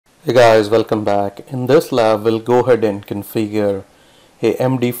Hey guys, welcome back. In this lab, we'll go ahead and configure a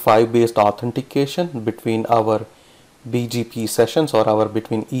MD5 based authentication between our BGP sessions or our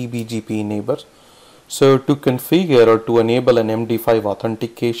between eBGP neighbors. So to configure or to enable an MD5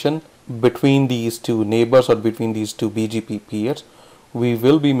 authentication between these two neighbors or between these two BGP peers, we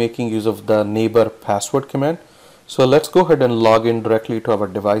will be making use of the neighbor password command. So let's go ahead and log in directly to our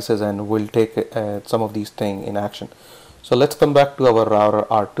devices and we'll take some of these things in action. So let's come back to our router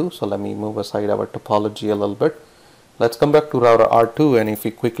R2. So let me move aside our topology a little bit. Let's come back to router R2, and if we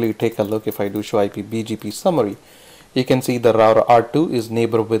quickly take a look, if I do show IP BGP summary, you can see the router R2 is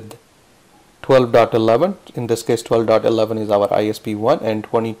neighbor with 12.11. In this case 12.11 is our ISP1 and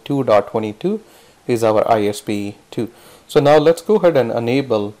 22.22 is our ISP2. So now let's go ahead and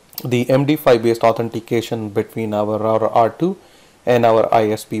enable the MD5 based authentication between our router R2 and our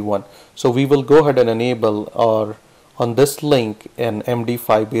ISP1. So we will go ahead and enable or on this link an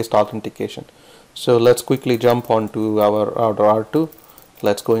MD5 based authentication. So let's quickly jump onto our router R2.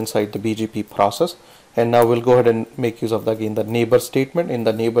 Let's go inside the BGP process, and now we'll go ahead and make use of again the neighbor statement. In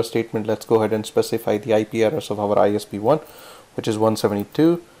the neighbor statement, let's go ahead and specify the IP address of our ISP1, which is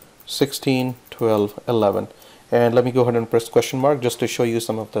 172.16.12.11. And let me go ahead and press question mark just to show you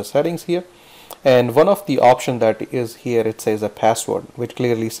some of the settings here. And one of the option that is here, it says a password, which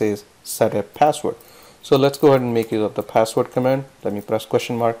clearly says set a password. So let's go ahead and make use of the password command. Let me press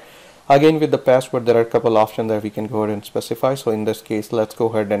question mark. Again, with the password, there are a couple options that we can go ahead and specify. So in this case, let's go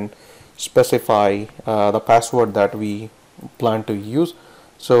ahead and specify the password that we plan to use.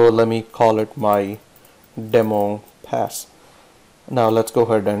 So let me call it my demo pass. Now let's go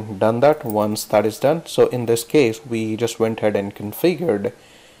ahead and done that. Once that is done, so in this case, we just went ahead and configured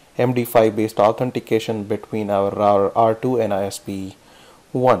MD5 based authentication between our router R2 and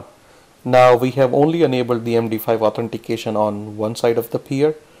ISP1. Now we have only enabled the MD5 authentication on one side of the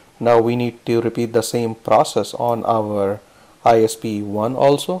peer. Now we need to repeat the same process on our ISP1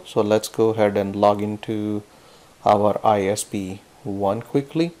 also. So let's go ahead and log into our ISP1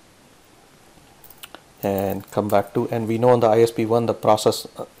 quickly and come back to, and we know on the ISP1 the process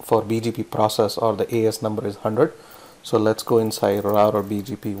for BGP process or the AS number is 100. So let's go inside router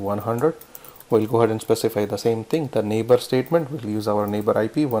BGP 100. We'll go ahead and specify the same thing, the neighbor statement. We'll use our neighbor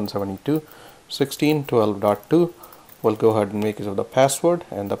IP 172.16.12.2. We'll go ahead and make use of the password,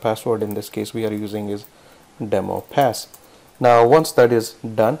 and the password in this case we are using is demo pass. Now once that is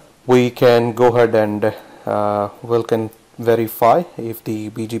done, we can go ahead and we can verify if the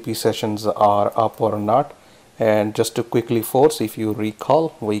BGP sessions are up or not. And just to quickly force, if you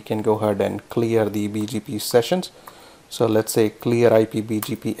recall, we can go ahead and clear the BGP sessions. So let's say clear IP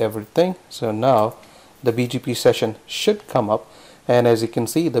BGP everything. So now the BGP session should come up, and as you can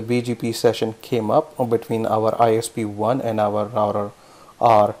see, the BGP session came up between our ISP1 and our router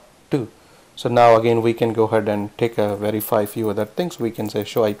R2. So now again we can go ahead and take a verify few other things. We can say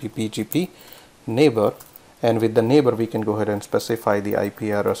show IP BGP neighbor, and with the neighbor we can go ahead and specify the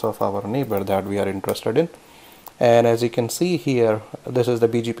IP address of our neighbor that we are interested in. And as you can see here, this is the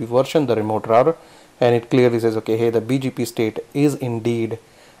BGP version, the remote router, and it clearly says, okay, hey, the BGP state is indeed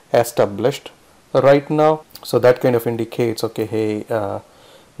established right now. So that kind of indicates, okay, hey, the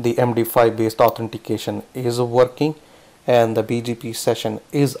MD5 based authentication is working and the BGP session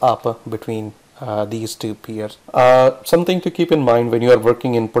is up between these two peers. Something to keep in mind when you are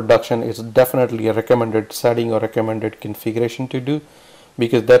working in production is definitely a recommended setting or recommended configuration to do,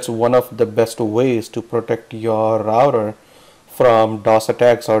 because that's one of the best ways to protect your router from DOS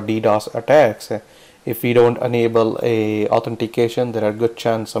attacks or DDoS attacks. If we don't enable a authentication, there are good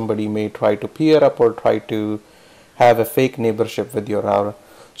chance somebody may try to peer up or try to have a fake neighborship with your router.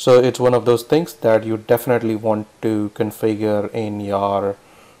 So it's one of those things that you definitely want to configure in your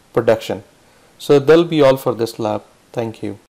production. So that'll be all for this lab. Thank you.